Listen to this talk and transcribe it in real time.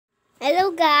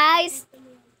Hello guys,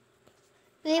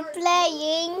 we're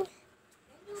playing.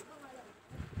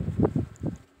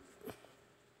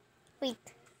 Wait,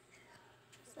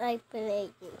 I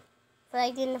playing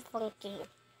Friday the Funky.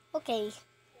 Okay,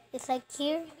 it's like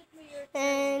here,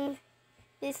 and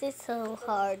this is so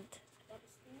hard.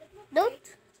 Don't,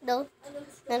 no,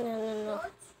 no.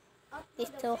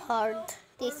 It's so hard.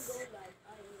 This,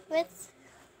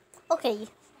 okay,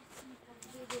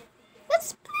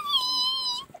 let's play.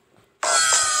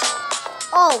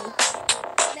 Oh,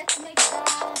 Let's make the...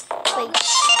 wait.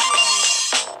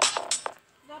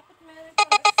 Dapat meron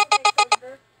pang extra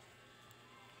recorder.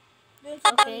 Dun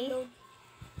sa Okay. download.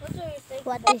 What do you think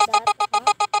What about is that?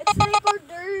 It's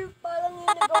recorder. Parang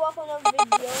yung nagawa ko ng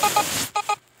video.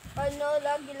 Ano,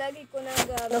 lagi ko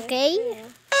nagamit. Okay. Ayan.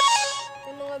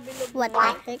 Yung mga bilog. What the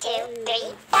heck?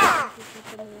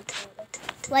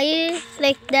 Why you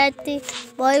like that,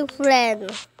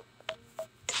 boyfriend?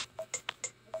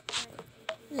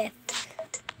 Left.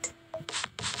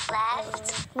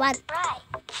 What?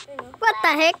 What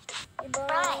the heck? Iba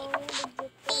yung budget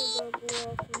ko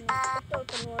nagagawa ko na. Ito,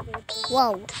 kunwari ito.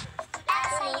 Wow.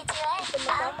 Ito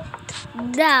mata.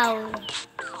 Down.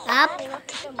 Up.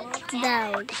 Nakita mo?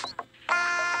 Down.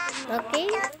 Okay.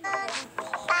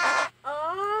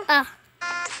 Ah!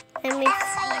 I miss.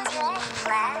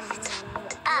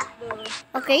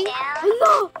 Okay.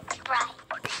 Hello!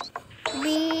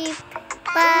 Beep.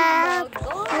 Pop.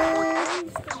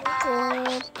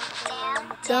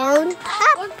 Down.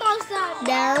 Up. 1,000!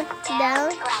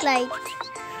 Down. Like.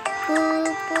 Poo.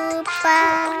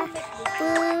 Pa.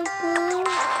 Poo.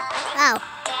 Ow.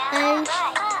 And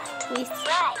miss.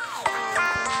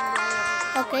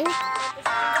 Okay.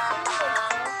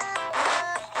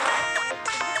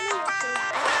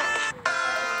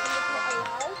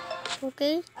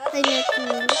 Okay. I need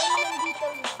to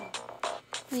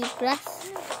refresh.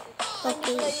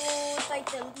 Okay.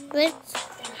 Which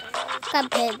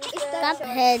Cuphead?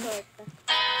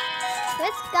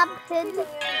 Where's Cuphead?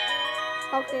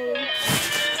 Okay.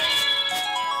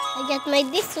 I get my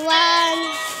this one.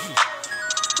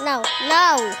 No.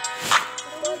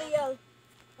 Tutorial.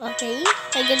 Okay.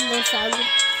 I get the sound.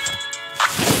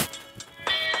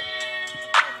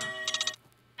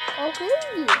 Okay.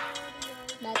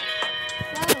 That's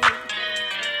sound.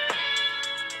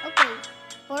 Okay.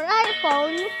 For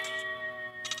iPhone,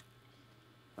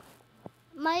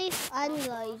 my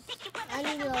Android.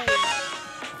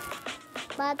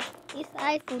 But it's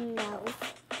iPhone now.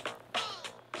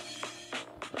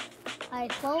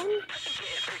 iPhone.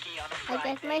 I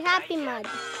get my Happy Mod.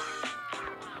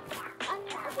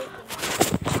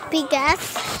 Because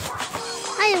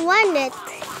I want it.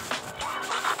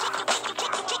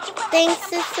 Thanks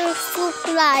to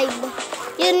subscribe.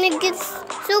 You need to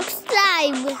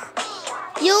subscribe.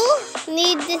 You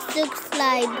need to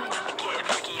subscribe.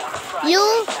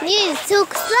 You need to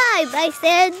subscribe, I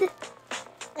said.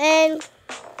 And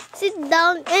sit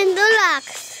down and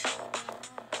relax.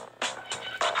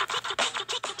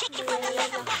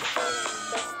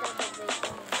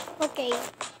 Okay.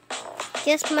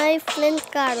 Just my friend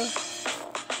Carl.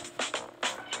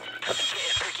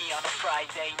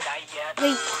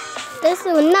 Wait, there's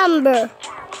a number.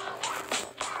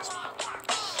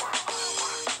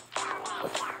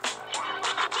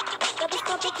 Tapos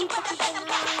papakita na.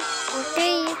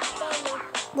 Okay.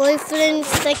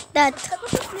 Boyfriends like that. Tapos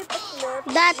sa flip-flip.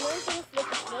 That Yung sa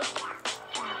flip-flip.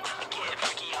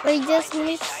 I just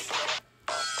miss.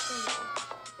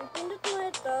 Pindot mo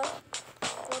ito.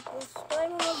 Tapos, try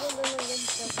mo magulo ng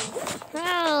ganito.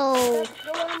 How?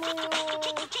 Gawa mo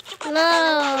No.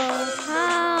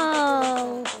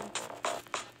 How?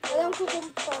 alam ko kung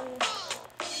paano.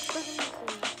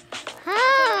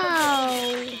 How?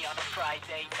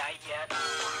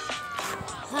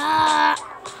 Ha?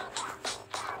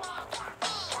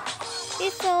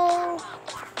 Ito.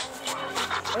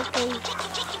 Okay.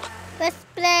 Let's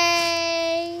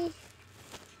play.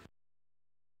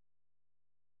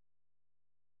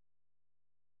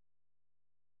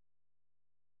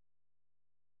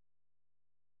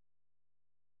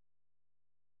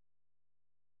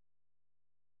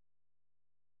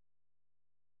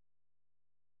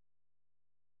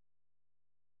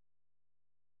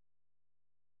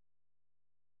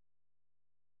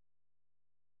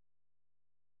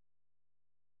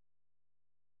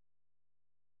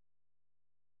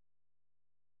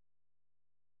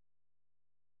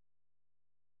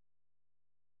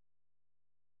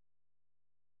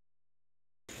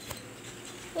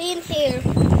 In here.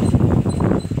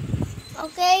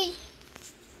 Okay.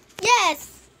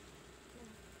 Yes.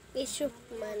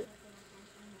 Bishopman.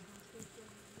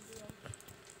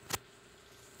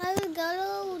 I will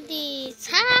go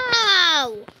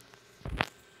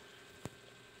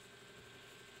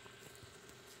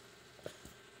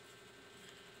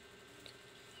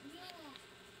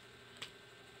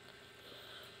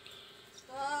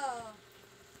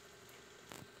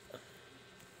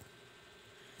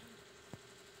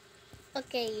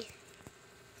Okay.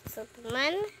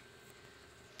 Superman.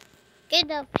 Get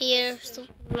up here,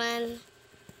 Superman.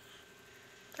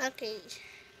 Okay.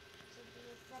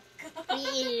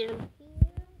 Be in.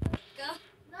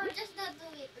 No, just not do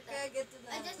it. Okay, get to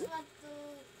I that. just want to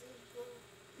go.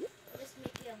 Just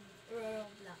make yung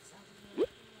Roblox.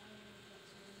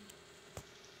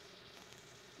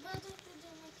 But don't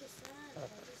you make it sad?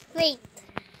 Wait.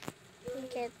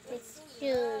 Get this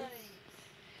shoe.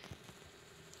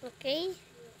 Okay.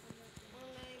 Or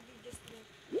maybe just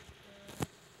like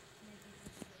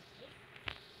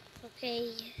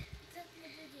Okay.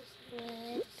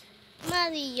 Wait.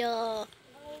 Mario.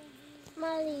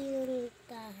 Mario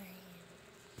time.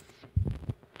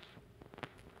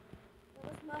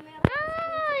 tapos mamaya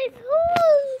It's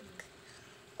Hulk!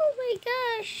 Oh my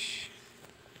gosh!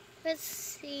 Let's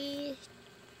see.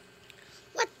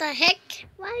 What the heck?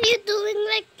 Why are you doing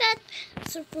like that,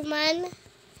 Superman?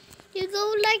 You go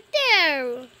like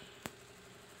there.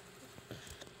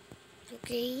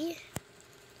 Okay.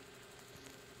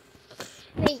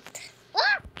 Wait.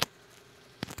 Ah!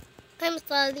 I'm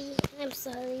sorry. I'm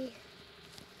sorry.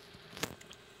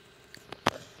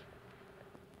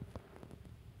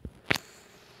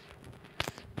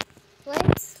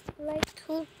 Let's like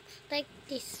hook like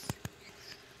this.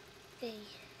 Okay.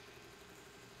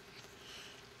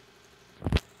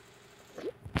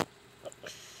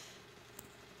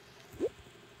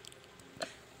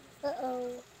 Uh-oh.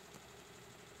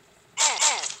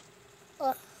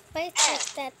 Oh, why is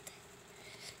like that?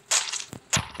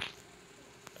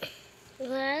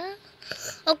 Well,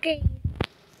 okay.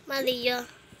 Maria.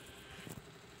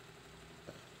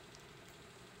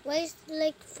 Why is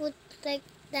like foot like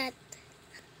that?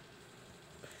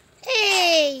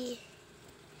 Hey!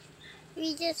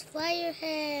 We just fire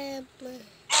him.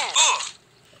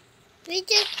 We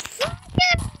just fire!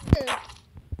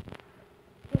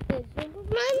 Okay,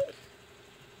 Superman.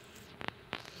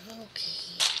 Okay.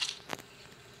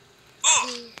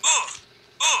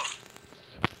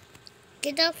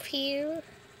 Get up here.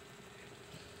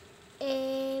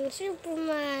 And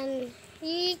Superman,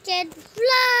 you can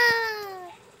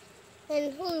fly!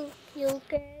 And who you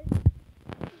can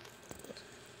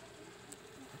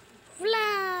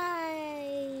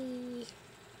fly!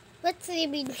 What's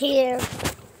living here?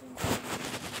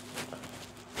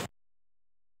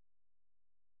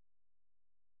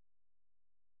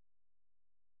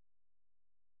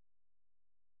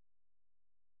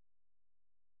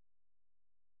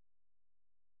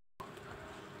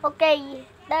 Okay,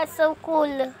 that's so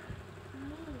cool.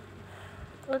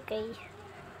 Okay,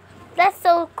 that's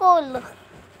so cool.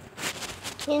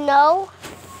 You know,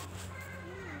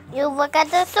 you forgot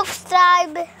to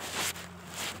subscribe.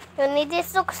 You need to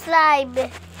subscribe.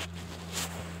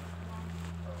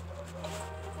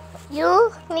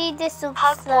 You need to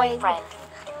subscribe.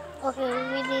 Okay,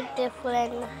 we need the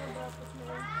friend.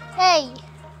 Hey!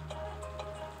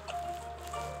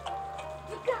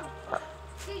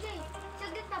 CJ,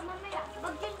 saglit na, mamaya.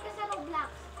 Mag-join ka sa Roblox.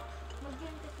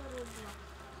 Mag-join ka sa Roblox.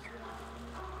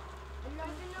 Alam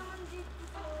mo naman dito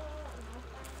sa,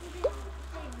 Sige,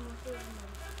 save mo.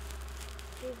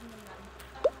 Save mo lang.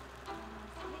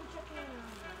 Screenshot mo lang.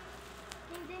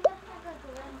 Hindi na ka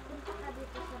gagawin. Punta ka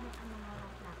dito sa may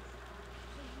Roblox.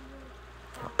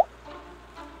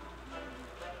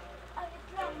 Ayot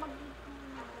lang,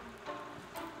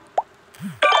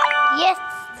 Yes!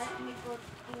 Let me go to...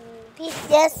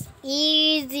 Yes,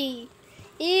 easy.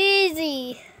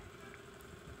 Easy.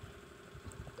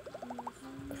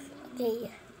 Okay,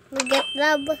 we get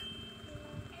love.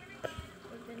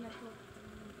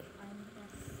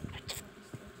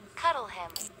 Cuddle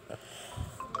him.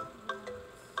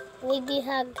 Maybe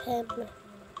hug him.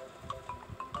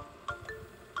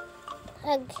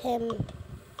 Hug him.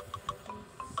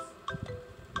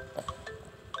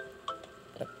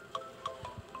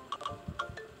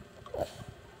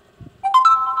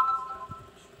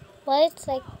 Why it's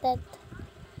like that?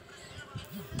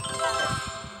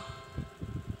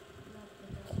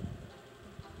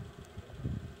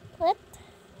 What?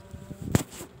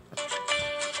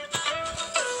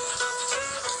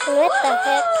 What the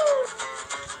heck?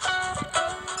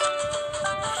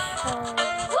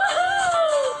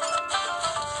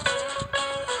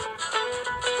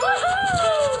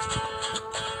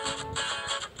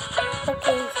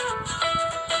 Okay.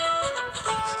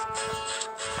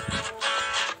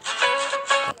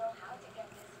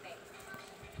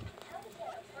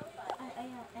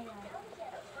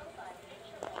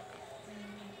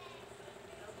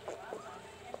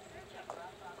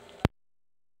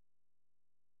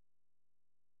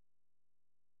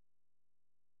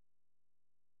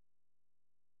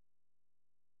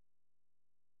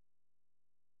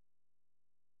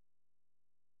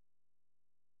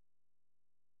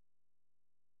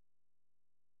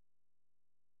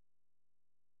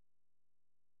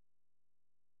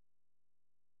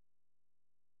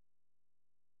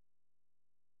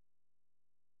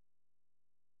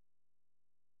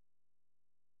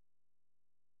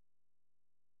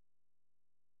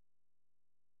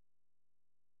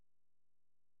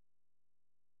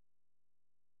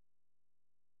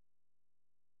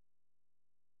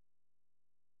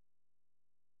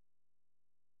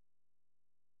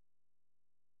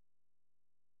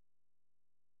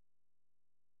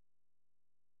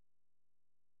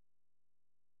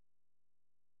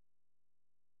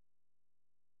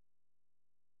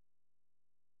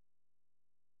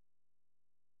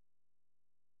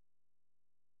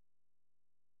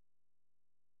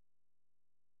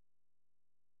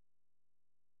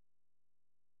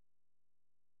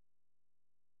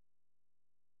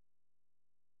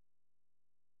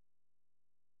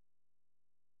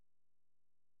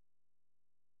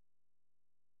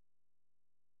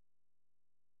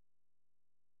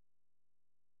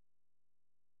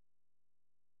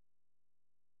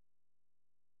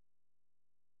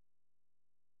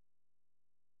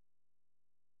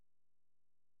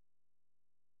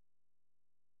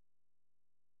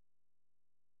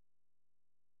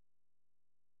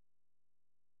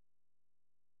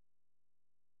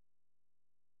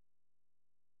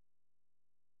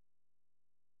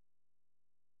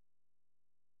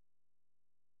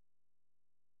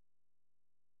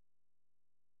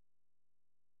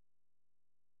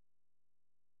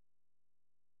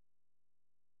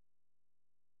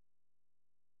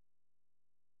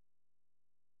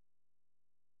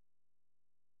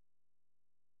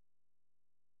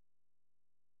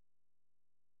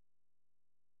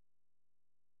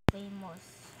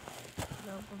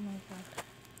 Oh my God.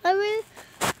 I will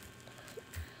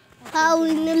how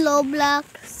in the Roblox.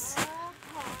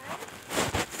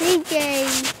 CJ.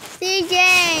 CJ.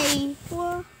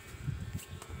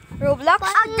 Roblox?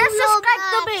 Paano Just subscribe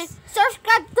to Roblox? me!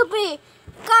 Subscribe to me!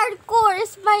 Carcore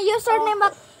is my username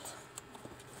at...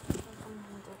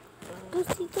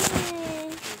 Gusto ko eh.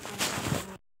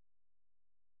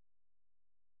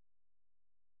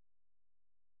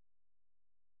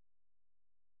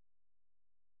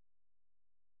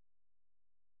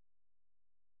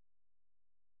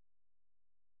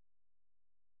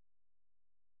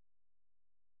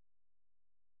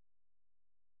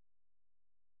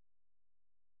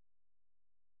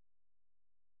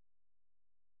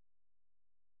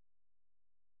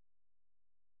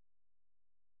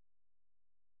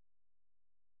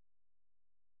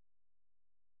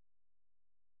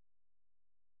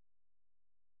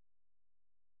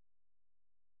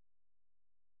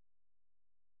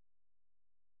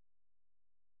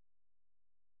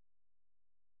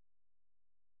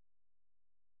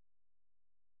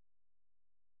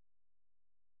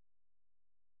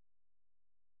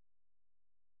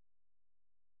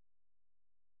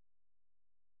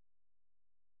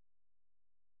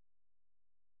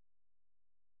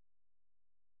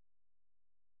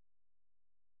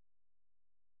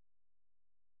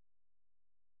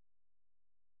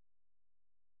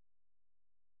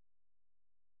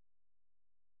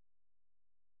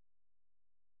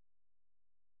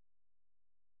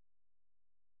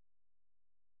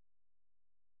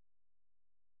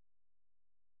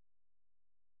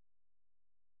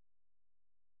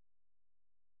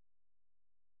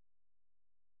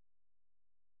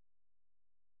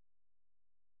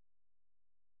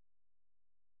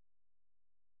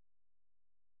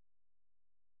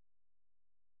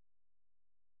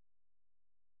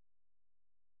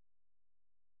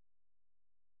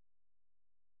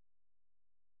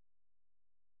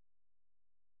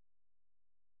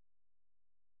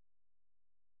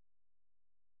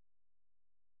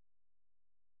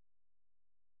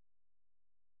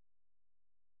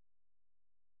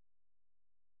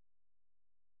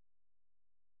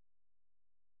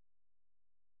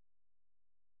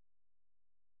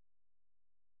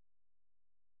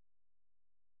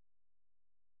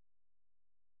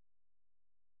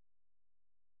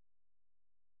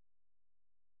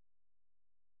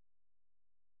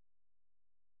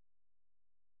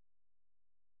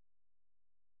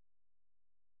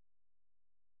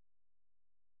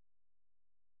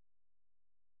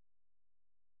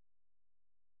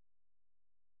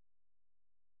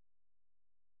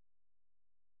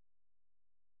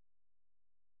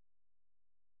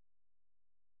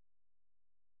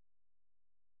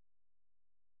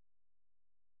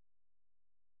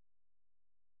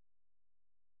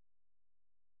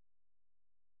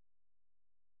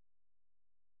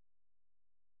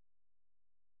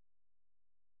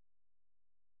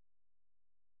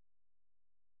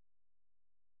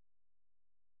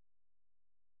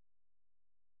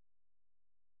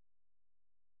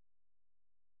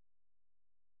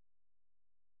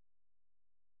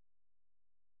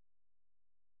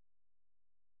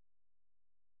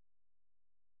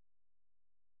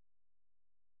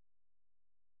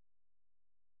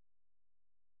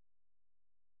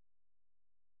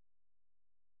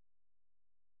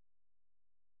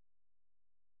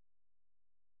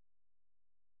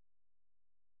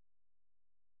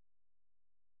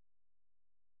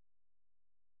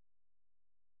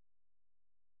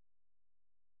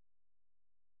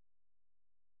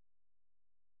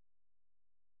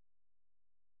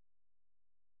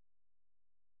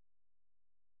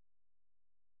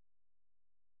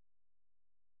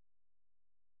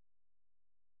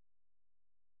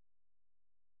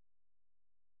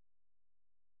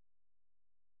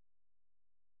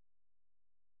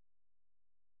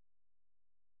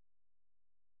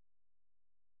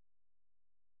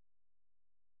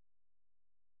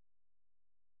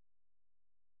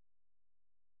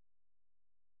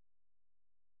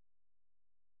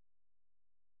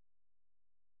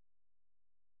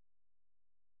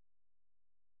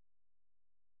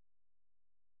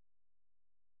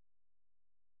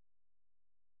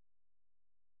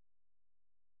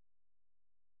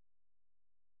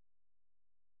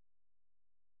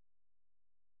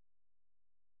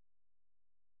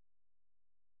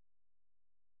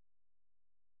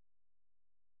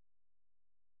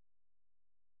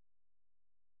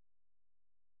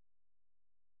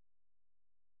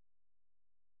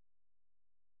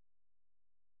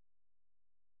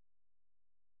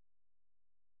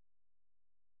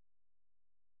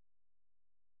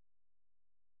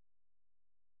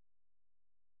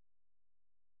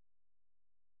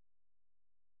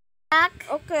 Black.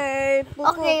 Okay.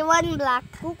 Okay, one black.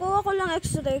 Kukuha ko lang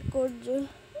extra record.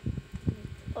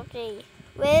 Okay.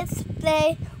 Let's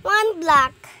play one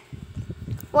black.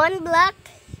 One black.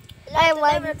 I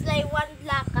want Never play one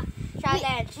black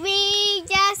challenge. We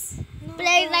just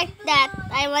play like that.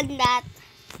 I want that.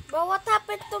 But what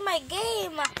happened to my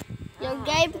game? Your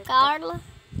game, Carl.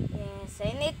 Yes,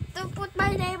 I need to put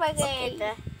my name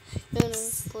again. No,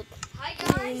 put Hi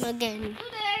name guys, again.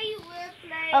 today we're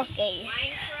playing Okay.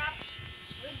 Minecraft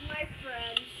with my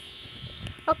friends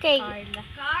Okay.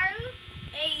 Carl,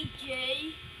 AJ.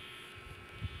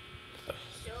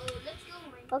 So let's go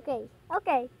Minecraft. Okay.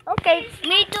 Okay. Okay.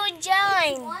 Me to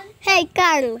join. Hey,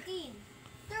 Carl.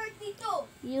 32.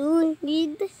 You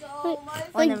need. So my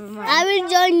Oh, never mind. I will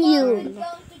join you. friend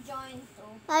going to join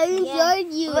too. I will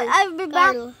join you. I'll be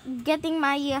back Carl. getting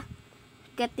my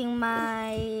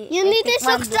You need to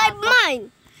one subscribe black.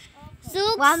 mine.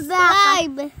 One black.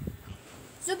 Subscribe.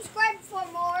 Subscribe for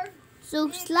more.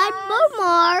 Subscribe for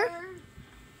more.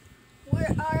 We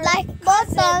are Like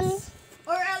button.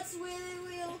 or else we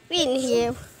will. Pin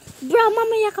here. Bro,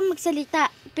 mamaya ka magsalita.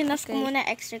 Pinas ko Okay. muna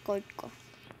extra cord ko.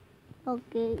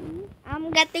 Okay. I'm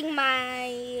getting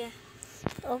my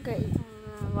Okay.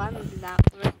 one black.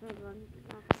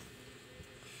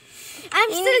 I'm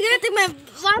still getting my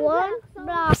One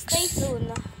block. Stay soon.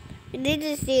 You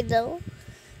didn't see though.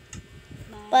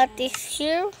 But it's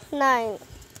here 9.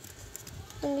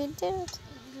 And you didn't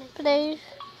play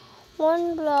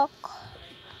one block.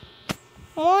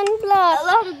 One block.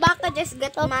 Hello, back. I just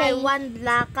got my Okay. one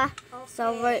black.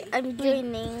 So I'm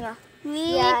joining.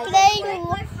 We Yeah, playing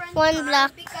My friend one Carl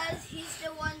block. because he's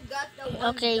the one got the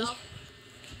one Okay. block.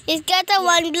 It's got a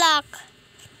one block.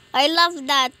 I love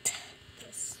that.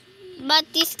 But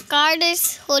this card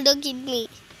is holding me.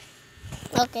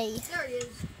 Okay. There he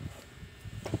is.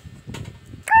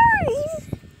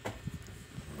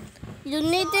 You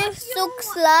need to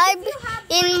subscribe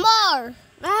in more.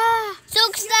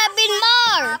 Subscribe in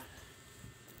more.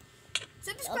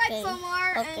 Subscribe Okay. for more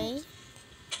Okay.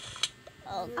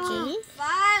 and Okay.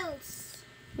 files.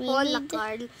 We Hold the need.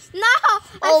 card. No!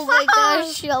 Oh my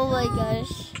gosh! Oh my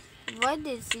gosh! Why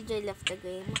did CJ left the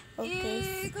game? Okay.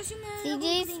 Kasi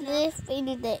CJ's left in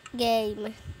the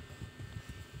game.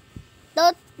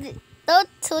 Don't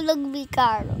tulog me,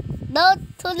 Carl. Don't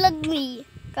tulog me,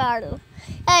 Carl.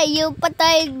 Hey, you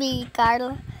patay me,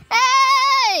 Carl.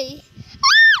 Hey!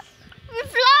 Ah! We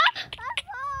fly! I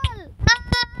fall!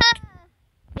 Ah!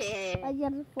 Yeah. I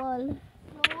just fall.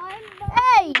 one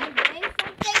Hey!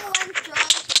 something went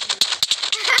wrong.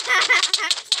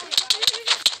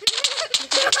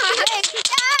 Hey,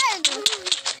 Carl!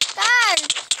 Carl!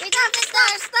 We need to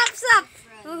start. Stop!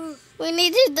 We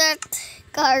needed that,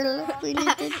 Carl. We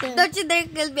needed that. Don't you dare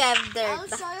kill me, I'm I'll dirt.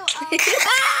 show you.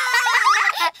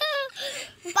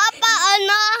 Papa,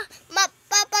 ano?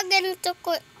 Papa, ganito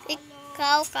ko.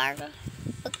 Ikaw, Carl.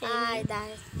 Okay. Ay,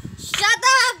 dahil. Shut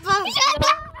up! Shut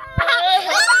up!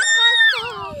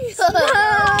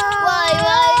 Why?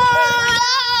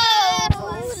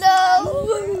 No!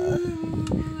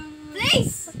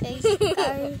 Please. Okay,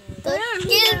 Carl. Don't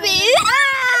kill me!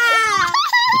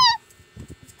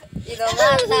 You know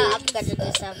what? Now I'm gonna do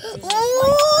something.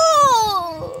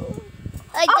 Ooh!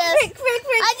 I just Freak!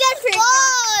 I just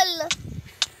fall!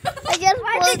 I just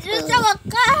Why fall. did you too. show a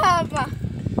cab?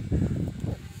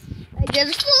 I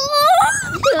just fall.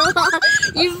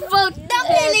 You both not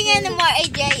killing anymore,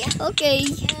 AJ. Okay.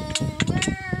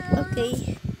 We're Okay.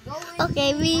 going Okay,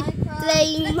 we Minecraft.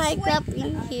 playing Let's Minecraft wait.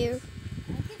 in here.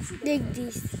 Like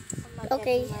this.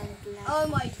 Okay. Oh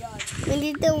my god. We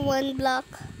need the one block.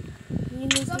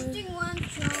 Something went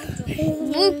wrong.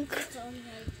 Book.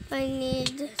 I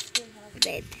need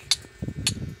that.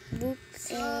 Book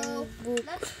So and book.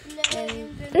 let's play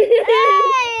in the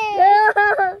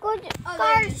Good. Oh, Carl,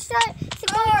 there it is.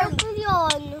 siguro ko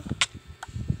yun.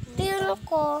 Tino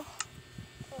ko.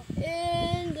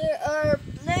 and they are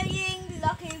playing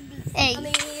Lucky Hey. I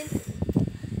mean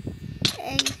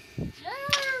Hey.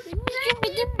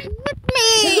 With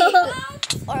me.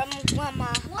 Or mama.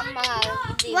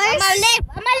 Where's live.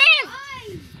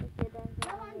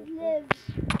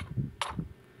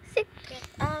 Get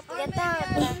out.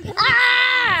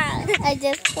 Ah! I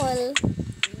just fall.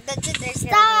 Don't you dare.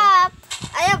 Stop!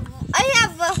 I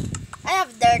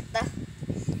have dirt.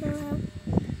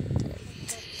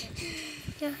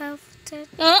 You have to.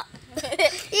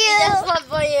 You just fall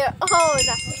for your own.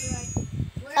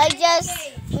 I just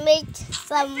made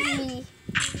some me.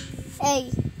 Hey.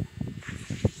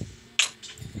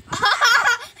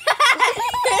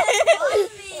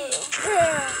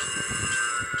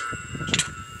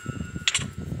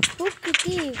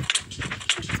 Kitty.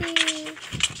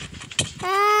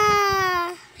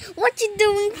 What you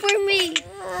doing for me?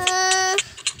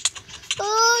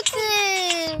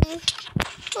 Okay.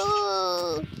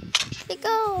 Oh.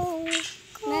 Ikaw.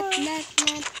 Not.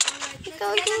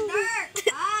 Ikaw din.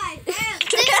 Ay, Fel!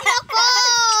 Tingin ako!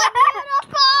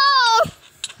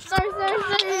 Sorry.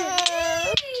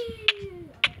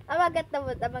 Amagat the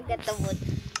wood.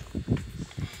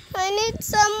 I need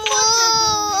some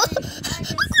wood.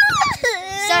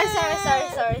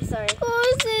 Sorry.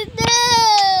 Who's it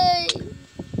there?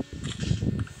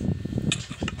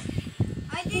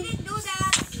 I didn't do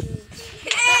that!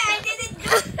 Hey, I didn't do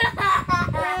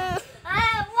that!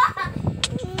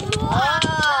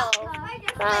 Wow. I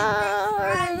just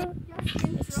went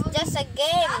It's just a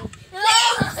game.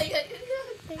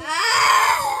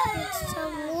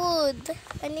 Some wood.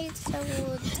 I need some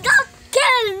wood. Don't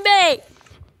kill me!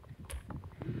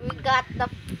 We got the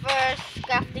first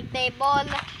crafting table.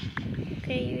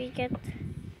 Okay, we get.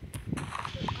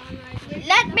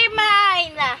 Let me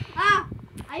mine. Ah!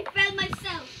 I fell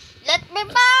myself! Let me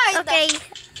mine. Okay.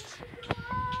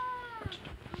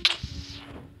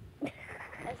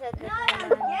 I said this Not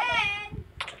one. again!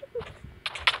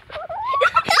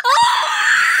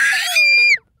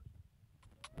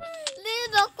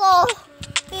 Lino ko.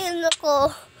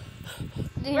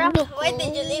 Why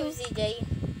did you leave, CJ?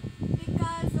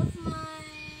 Because of my...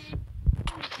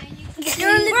 I need to...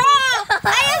 Bro,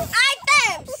 I have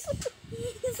items.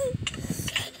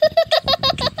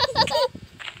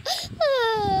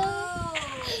 Oh.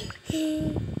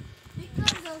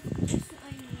 Because of this,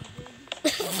 I needed...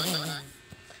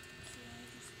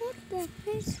 What the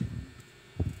fish?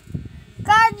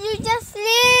 God, you just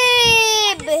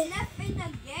leave! Just left in the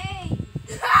game.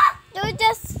 You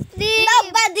just leave!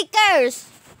 Nobody cares.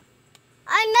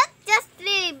 I'm not just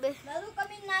leave! Lalo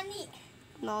kami nani.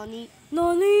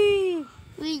 Nani!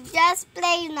 We just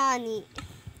play Nani.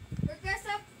 Request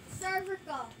a server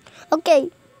ko. Okay.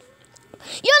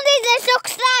 You need a silk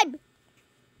slime!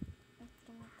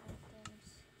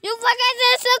 You forget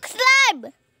the silk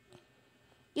slime!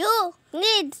 You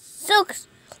need silk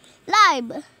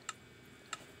slime!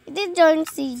 You did join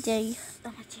CJ.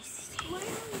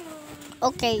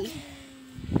 Okay.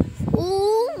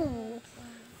 Ooh.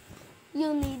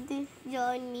 You need to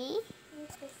join me?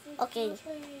 Okay.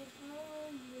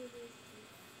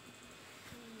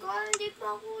 Hindi pa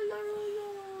ako laro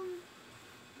yun.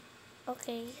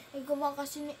 Okay. Ay, gawa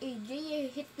kasi ni AJ eh.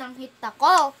 Hit ng hit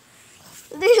ako.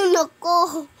 Din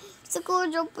ako. Sa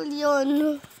Kuya po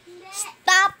yun.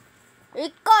 Stop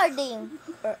recording.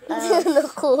 Din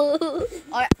ako.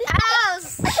 Or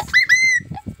else.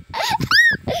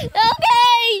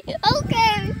 Okay.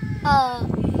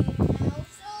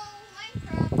 So,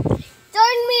 Minecraft.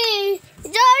 Join me.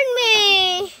 Join me.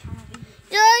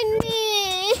 Join me.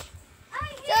 I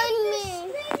hate Join this me.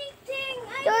 spinning thing.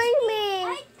 Join me.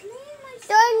 I clean myself.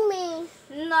 Join me.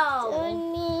 No. Join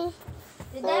me.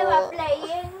 Today we're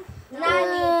playing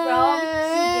Nani from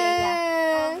CJ.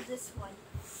 Oh, this one.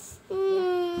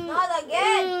 Not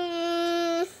again.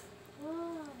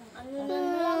 Ano na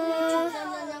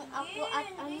lang ako at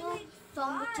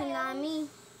Tombo Tsunami.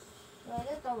 Well,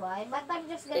 ito why? But I'm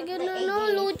just gonna Sige play na,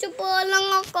 AJ. lucho po lang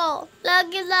ako.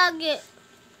 Lagi.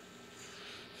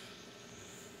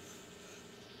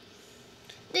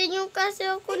 Di nyo kasi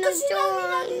ako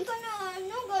nag-join. Dito na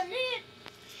galit.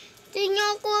 Di nyo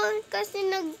ako kasi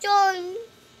nag-join.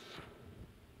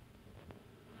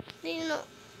 Di nyo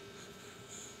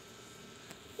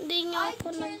I ako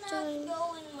cannot nag-join.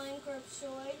 go in Minecraft, so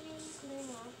I need to clean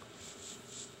up.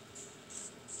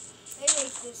 I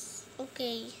hate this.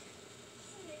 Okay.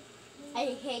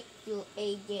 I hate you,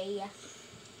 AJ.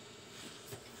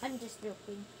 I'm just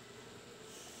joking.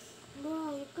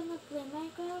 Bro, you cannot play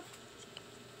Minecraft.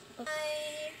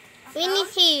 Win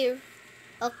here.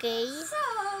 Okay. So,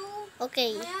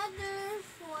 Okay. my other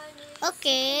one is...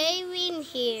 Okay, win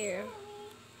here.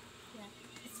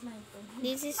 It's my phone.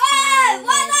 This is Hey, my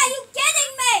what bed. are you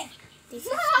kidding me? This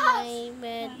is my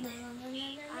bed.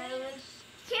 I was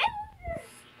kidding.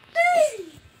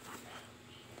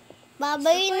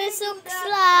 Bye-bye na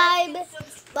subscribe.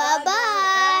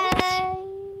 Bye-bye.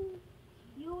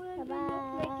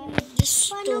 Bye-bye.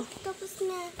 Gusto. Tapos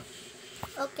na.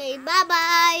 Okay,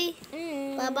 bye-bye.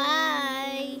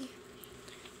 Bye-bye.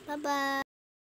 Bye-bye.